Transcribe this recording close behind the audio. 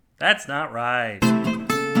That's not right.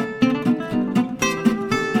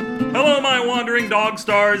 Hello, my wandering dog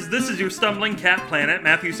stars. This is your stumbling cat planet,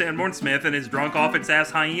 Matthew Sanborn Smith, and his drunk off its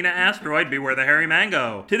ass hyena asteroid, Beware the Hairy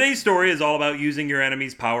Mango. Today's story is all about using your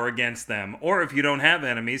enemy's power against them, or if you don't have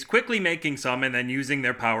enemies, quickly making some and then using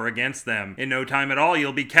their power against them. In no time at all,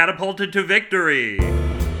 you'll be catapulted to victory.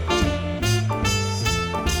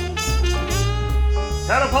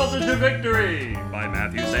 Catapulted to Victory by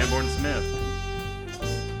Matthew Sanborn Smith.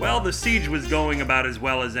 Well, the siege was going about as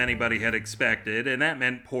well as anybody had expected, and that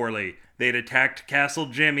meant poorly. They'd attacked Castle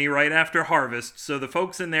Jimmy right after harvest, so the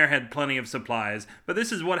folks in there had plenty of supplies. But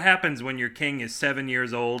this is what happens when your king is 7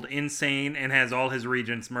 years old, insane, and has all his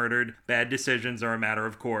regents murdered. Bad decisions are a matter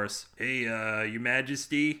of course. Hey, your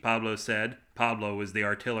majesty, Pablo said. Pablo was the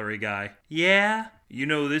artillery guy. Yeah? You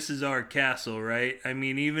know this is our castle, right? I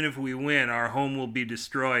mean, even if we win, our home will be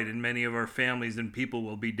destroyed and many of our families and people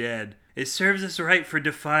will be dead. It serves us right for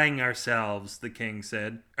defying ourselves, the king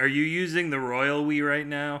said. Are you using the royal we right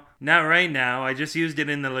now? Not right now. I just used it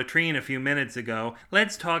in the latrine a few minutes ago.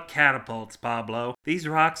 Let's talk catapults, Pablo. These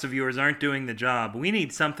rocks of yours aren't doing the job. We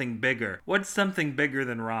need something bigger. What's something bigger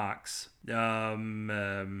than rocks?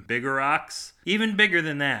 Bigger rocks? Even bigger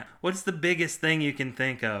than that. What's the biggest thing you can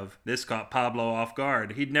think of? This caught Pablo off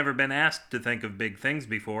guard. He'd never been asked to think of big things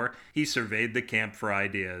before. He surveyed the camp for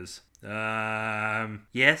ideas.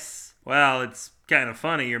 Yes? Well, it's kind of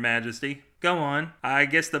funny, your majesty. Go on. I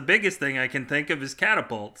guess the biggest thing I can think of is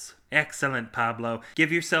catapults. Excellent, Pablo.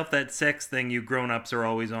 Give yourself that sex thing you grown-ups are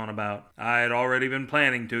always on about. I had already been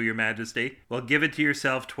planning to, your majesty. Well, give it to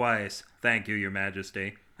yourself twice. Thank you, your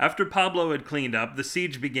majesty. After Pablo had cleaned up, the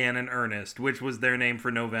siege began in earnest, which was their name for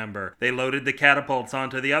November. They loaded the catapults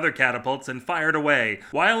onto the other catapults and fired away.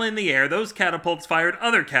 While in the air, those catapults fired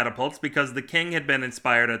other catapults because the king had been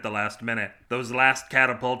inspired at the last minute. Those last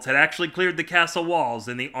catapults had actually cleared the castle walls,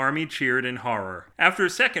 and the army cheered in horror. After a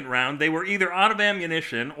second round, they were either out of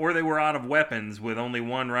ammunition or they were out of weapons with only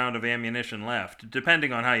one round of ammunition left,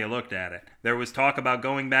 depending on how you looked at it. There was talk about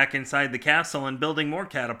going back inside the castle and building more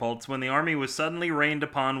catapults when the army was suddenly rained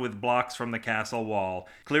upon with blocks from the castle wall.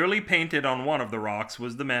 Clearly painted on one of the rocks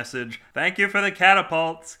was the message, "Thank you for the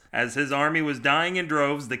catapults." As his army was dying in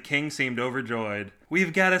droves, the king seemed overjoyed.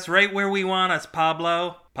 "We've got us right where we want us,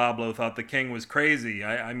 Pablo." Pablo thought the king was crazy,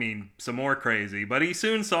 I mean, some more crazy, but he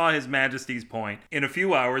soon saw his majesty's point. In a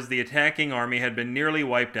few hours, the attacking army had been nearly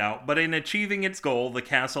wiped out, but in achieving its goal, the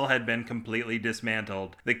castle had been completely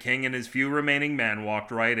dismantled. The king and his few remaining men walked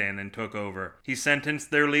right in and took over. He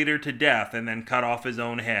sentenced their leader to death and then cut off his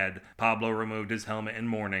own head. Pablo removed his helmet in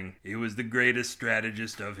mourning. He was the greatest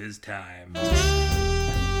strategist of his time.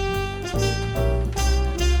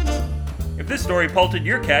 If this story pelted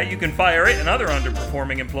your cat, you can fire it and other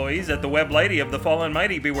underperforming employees at the web lady of the fallen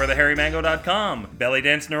mighty, BewareTheHairyMango.com. Belly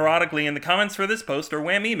dance neurotically in the comments for this post, or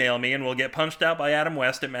wham email me and we'll get punched out by Adam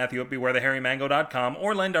West at Matthew at BewareTheHairyMango.com,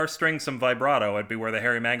 or lend our strings some vibrato at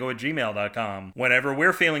BewareTheHairyMango@gmail.com. Whenever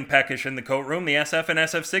we're feeling peckish in the coat room, the SF in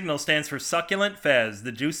SF Signal stands for Succulent Fez,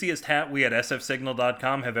 the juiciest hat we at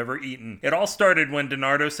SFSignal.com have ever eaten. It all started when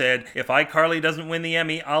DiNardo said, "If iCarly doesn't win the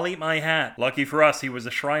Emmy, I'll eat my hat." Lucky for us, he was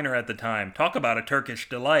a Shriner at the time. Talk about a Turkish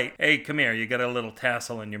delight. Hey, come here, you got a little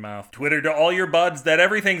tassel in your mouth. Twitter to all your buds that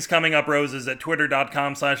everything's coming up roses at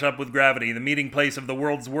twitter.com/upwithgravity, the meeting place of the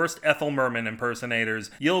world's worst Ethel Merman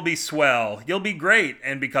impersonators. You'll be swell. You'll be great.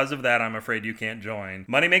 And because of that, I'm afraid you can't join.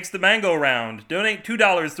 Money makes the mango round. Donate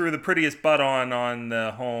 $2 through the prettiest butt on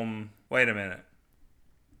the home... Wait a minute.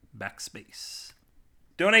 Backspace.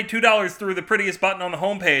 Donate $2 through the prettiest button on the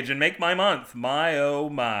homepage and make my month. My, oh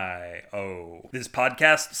my, oh. This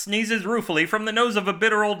podcast sneezes ruefully from the nose of a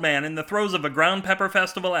bitter old man in the throes of a ground pepper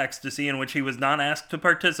festival ecstasy in which he was not asked to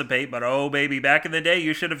participate, but oh baby, back in the day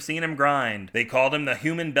you should have seen him grind. They called him the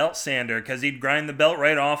human belt sander because he'd grind the belt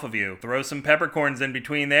right off of you. Throw some peppercorns in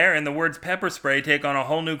between there and the words pepper spray take on a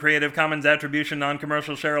whole new Creative Commons Attribution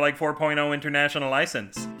Non-Commercial Share-alike 4.0 international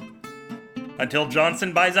license. Until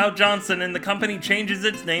Johnson buys out Johnson and the company changes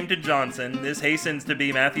its name to Johnson, this hastens to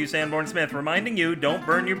be Matthew Sanborn Smith reminding you, don't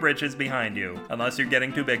burn your britches behind you, unless you're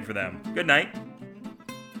getting too big for them. Good night.